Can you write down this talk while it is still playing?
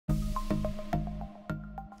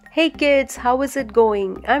Hey kids, how is it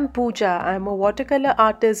going? I'm Pooja. I'm a watercolor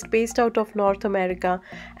artist based out of North America,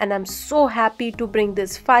 and I'm so happy to bring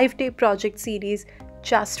this 5-day project series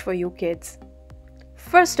just for you kids.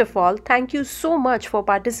 First of all, thank you so much for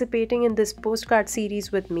participating in this postcard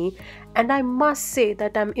series with me, and I must say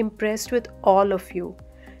that I'm impressed with all of you.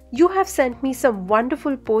 You have sent me some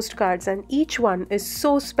wonderful postcards, and each one is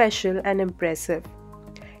so special and impressive.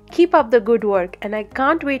 Keep up the good work, and I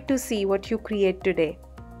can't wait to see what you create today.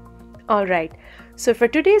 Alright, so for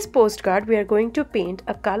today's postcard, we are going to paint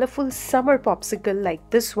a colorful summer popsicle like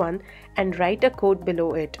this one and write a quote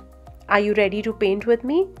below it. Are you ready to paint with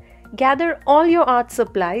me? Gather all your art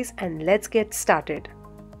supplies and let's get started.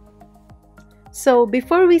 So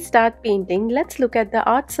before we start painting, let's look at the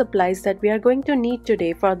art supplies that we are going to need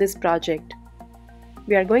today for this project.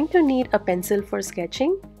 We are going to need a pencil for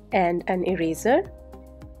sketching and an eraser,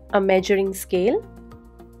 a measuring scale,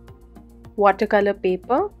 watercolor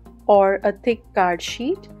paper, or a thick card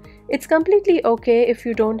sheet. It's completely okay if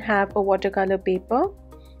you don't have a watercolor paper,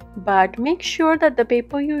 but make sure that the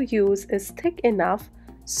paper you use is thick enough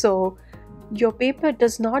so your paper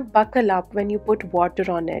does not buckle up when you put water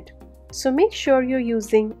on it. So make sure you're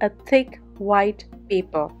using a thick white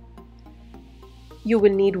paper. You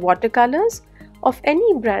will need watercolors of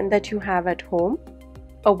any brand that you have at home,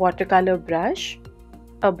 a watercolor brush,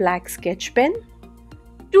 a black sketch pen,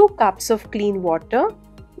 2 cups of clean water.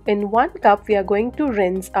 In 1 cup, we are going to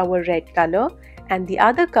rinse our red color and the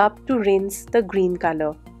other cup to rinse the green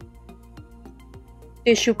color.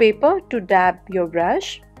 Tissue paper to dab your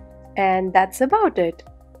brush, and that's about it.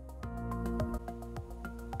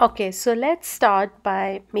 Okay, so let's start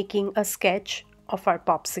by making a sketch of our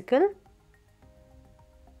popsicle.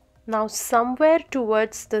 Now somewhere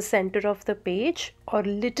towards the center of the page or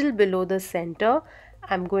little below the center,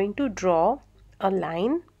 I'm going to draw a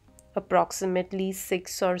line approximately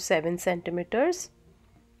 6 or 7 centimeters,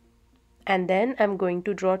 and then I'm going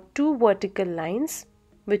to draw 2 vertical lines,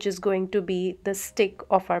 which is going to be the stick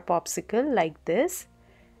of our popsicle like this,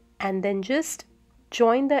 and then just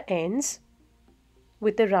join the ends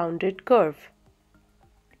with a rounded curve.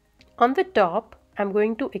 On the top, I'm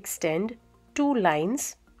going to extend 2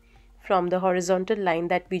 lines from the horizontal line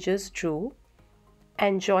that we just drew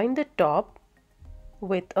and join the top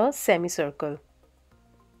with a semicircle.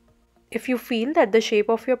 If you feel that the shape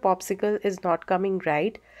of your popsicle is not coming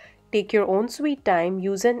right, take your own sweet time,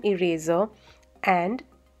 use an eraser and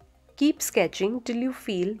keep sketching till you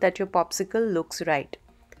feel that your popsicle looks right.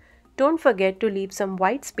 Don't forget to leave some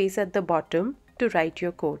white space at the bottom to write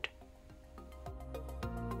your quote.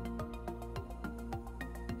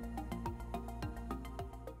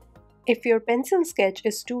 If your pencil sketch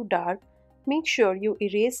is too dark, make sure you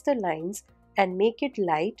erase the lines and make it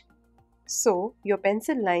light so your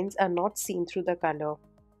pencil lines are not seen through the color.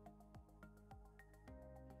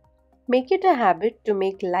 Make it a habit to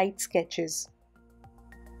make light sketches.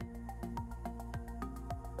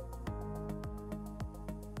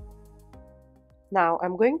 Now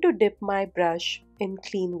I'm going to dip my brush in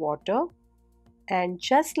clean water, and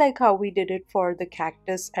just like how we did it for the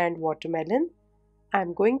cactus and watermelon,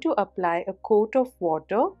 I'm going to apply a coat of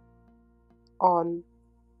water on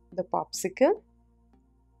the popsicle.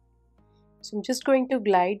 So I'm just going to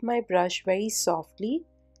glide my brush very softly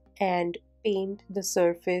and paint the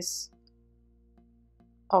surface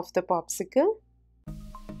of the popsicle.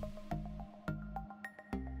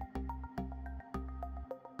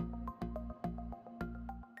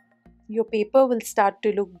 Your paper will start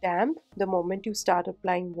to look damp the moment you start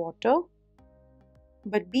applying water,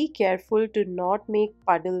 but be careful to not make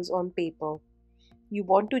puddles on paper. You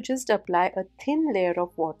want to just apply a thin layer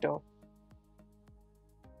of water.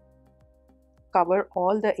 Cover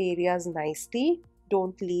all the areas nicely.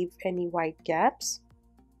 Don't leave any white gaps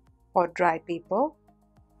or dry paper.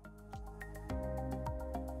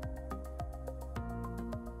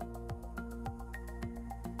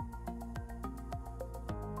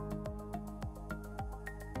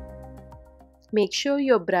 Make sure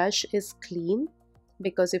your brush is clean,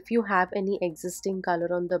 because if you have any existing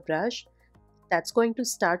color on the brush, that's going to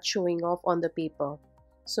start showing off on the paper.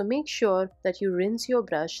 So make sure that you rinse your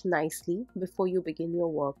brush nicely before you begin your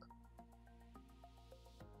work.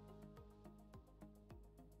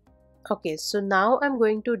 Okay, so now I'm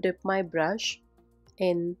going to dip my brush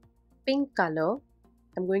in pink color.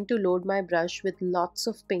 I'm going to load my brush with lots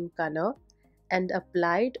of pink color and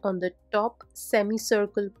apply it on the top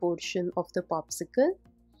semicircle portion of the popsicle,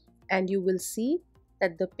 and you will see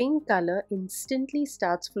that the pink color instantly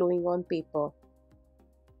starts flowing on paper.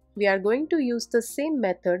 We are going to use the same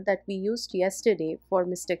method that we used yesterday for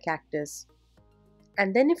Mr. Cactus.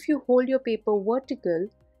 And then if you hold your paper vertical,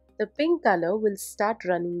 The pink color will start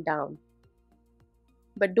running down.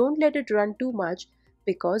 But don't let it run too much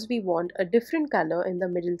because we want a different color in the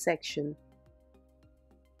middle section.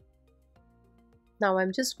 Now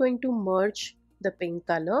I'm just going to merge the pink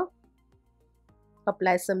color,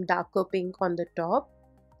 apply some darker pink on the top,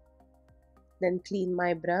 then clean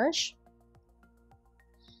my brush,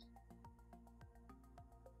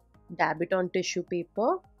 dab it on tissue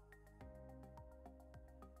paper.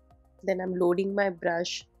 Then I'm loading my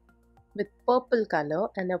brush with purple color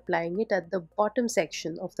and applying it at the bottom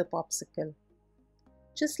section of the popsicle.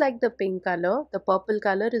 Just like the pink color, the purple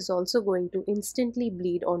color is also going to instantly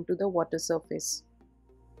bleed onto the water surface.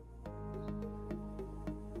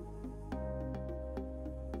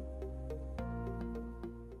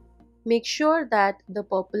 Make sure that the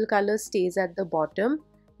purple color stays at the bottom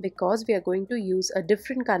because we are going to use a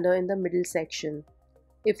different color in the middle section.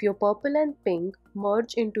 If your purple and pink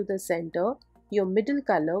merge into the center, your middle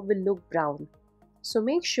color will look brown. So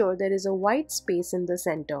make sure there is a white space in the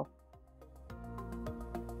center.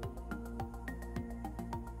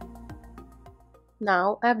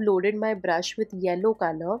 Now I've loaded my brush with yellow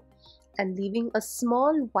color and leaving a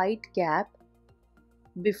small white gap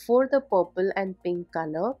before the purple and pink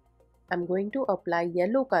color, I'm going to apply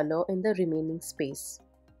yellow color in the remaining space.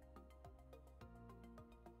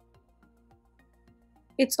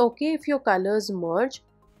 It's okay if your colors merge,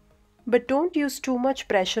 but don't use too much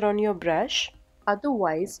pressure on your brush,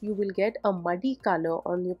 otherwise you will get a muddy color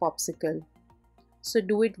on your popsicle. So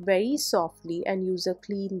do it very softly and use a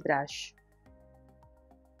clean brush.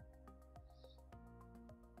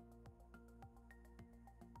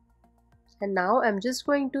 And now I'm just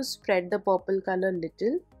going to spread the purple color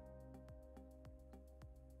little,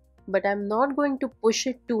 but I'm not going to push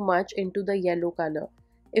it too much into the yellow color.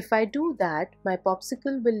 If I do that, my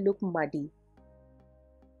popsicle will look muddy.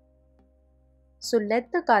 So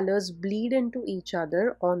let the colors bleed into each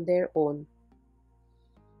other on their own.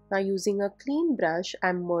 Now using a clean brush,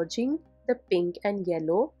 I'm merging the pink and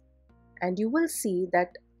yellow, and you will see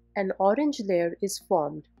that an orange layer is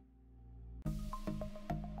formed.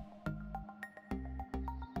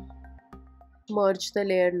 Merge the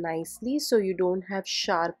layer nicely so you don't have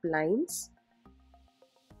sharp lines.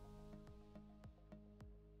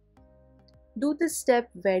 Do this step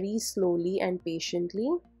very slowly and patiently.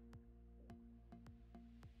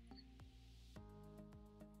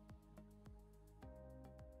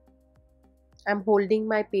 I'm holding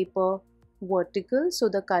my paper vertical so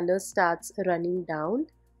the color starts running down,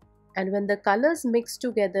 and when the colors mix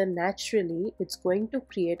together naturally, it's going to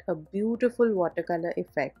create a beautiful watercolor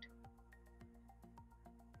effect.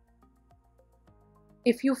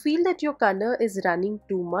 If you feel that your color is running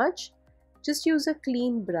too much, just use a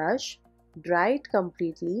clean brush, dry it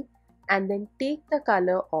completely, and then take the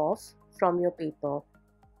color off from your paper.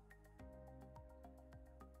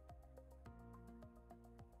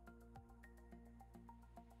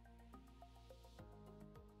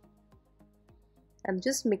 I'm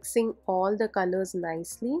just mixing all the colors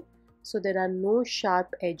nicely so there are no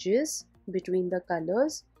sharp edges between the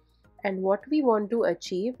colors. And what we want to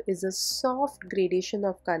achieve is a soft gradation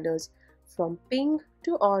of colors from pink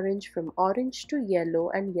to orange, from orange to yellow,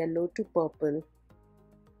 and yellow to purple.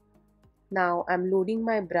 Now I'm loading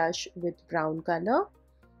my brush with brown color,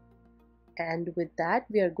 and with that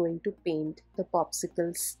we are going to paint the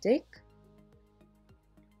popsicle stick.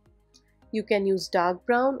 You can use dark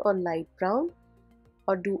brown or light brown,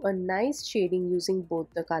 or do a nice shading using both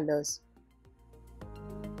the colors.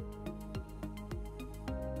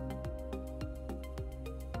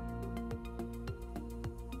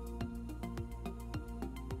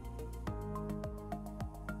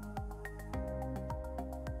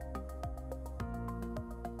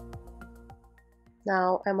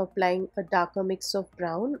 Now I'm applying a darker mix of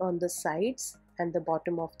brown on the sides and the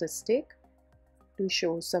bottom of the stick to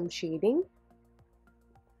show some shading.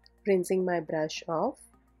 Rinsing my brush off.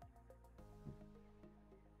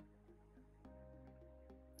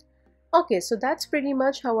 Okay, so that's pretty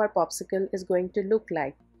much how our popsicle is going to look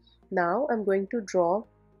like. Now I'm going to draw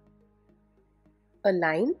a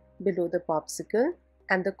line below the popsicle,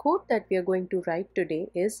 and the quote that we are going to write today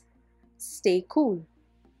is "Stay cool."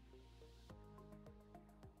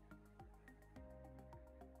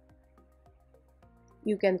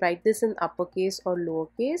 You can write this in uppercase or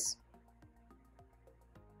lowercase.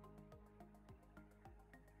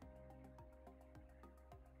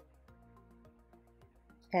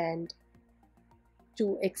 And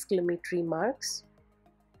 2 exclamatory marks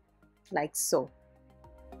like so.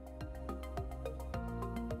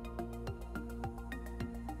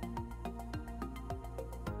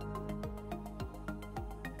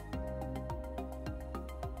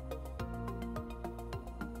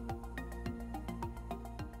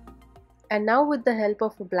 And now with the help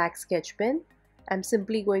of a black sketch pen, I'm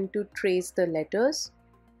simply going to trace the letters.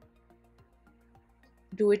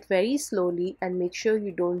 Do it very slowly and make sure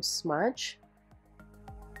you don't smudge.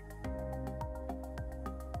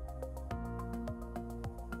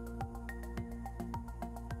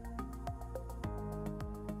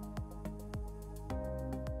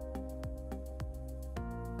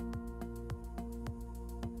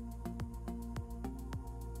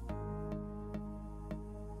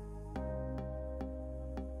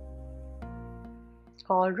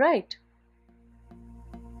 All right.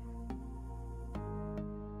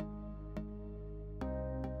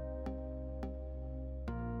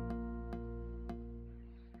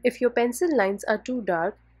 If your pencil lines are too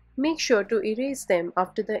dark, make sure to erase them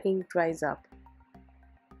after the ink dries up.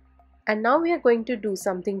 And now we are going to do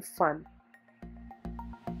something fun.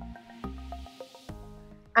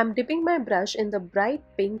 I'm dipping my brush in the bright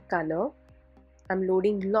pink color. I'm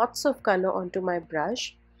loading lots of color onto my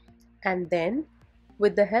brush, and then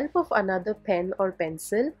with the help of another pen or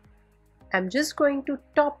pencil, I'm just going to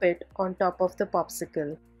top it on top of the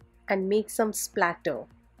popsicle and make some splatter.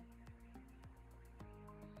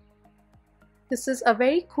 This is a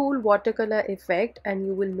very cool watercolor effect, and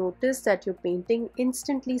you will notice that your painting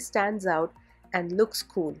instantly stands out and looks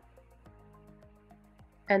cool.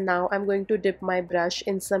 And now I'm going to dip my brush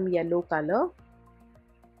in some yellow color.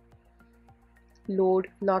 Load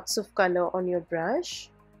lots of color on your brush.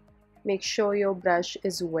 Make sure your brush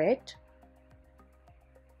is wet.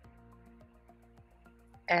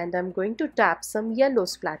 And I'm going to tap some yellow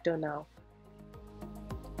splatter now.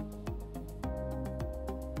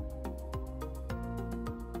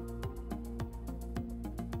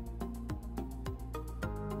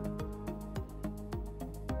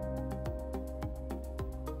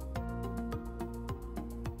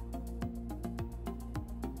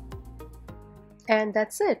 And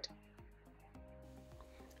that's it.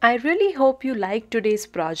 I really hope you liked today's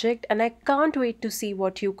project, and I can't wait to see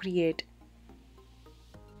what you create.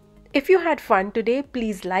 If you had fun today,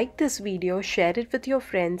 please like this video, share it with your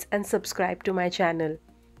friends and subscribe to my channel.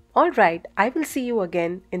 Alright, I will see you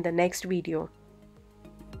again in the next video.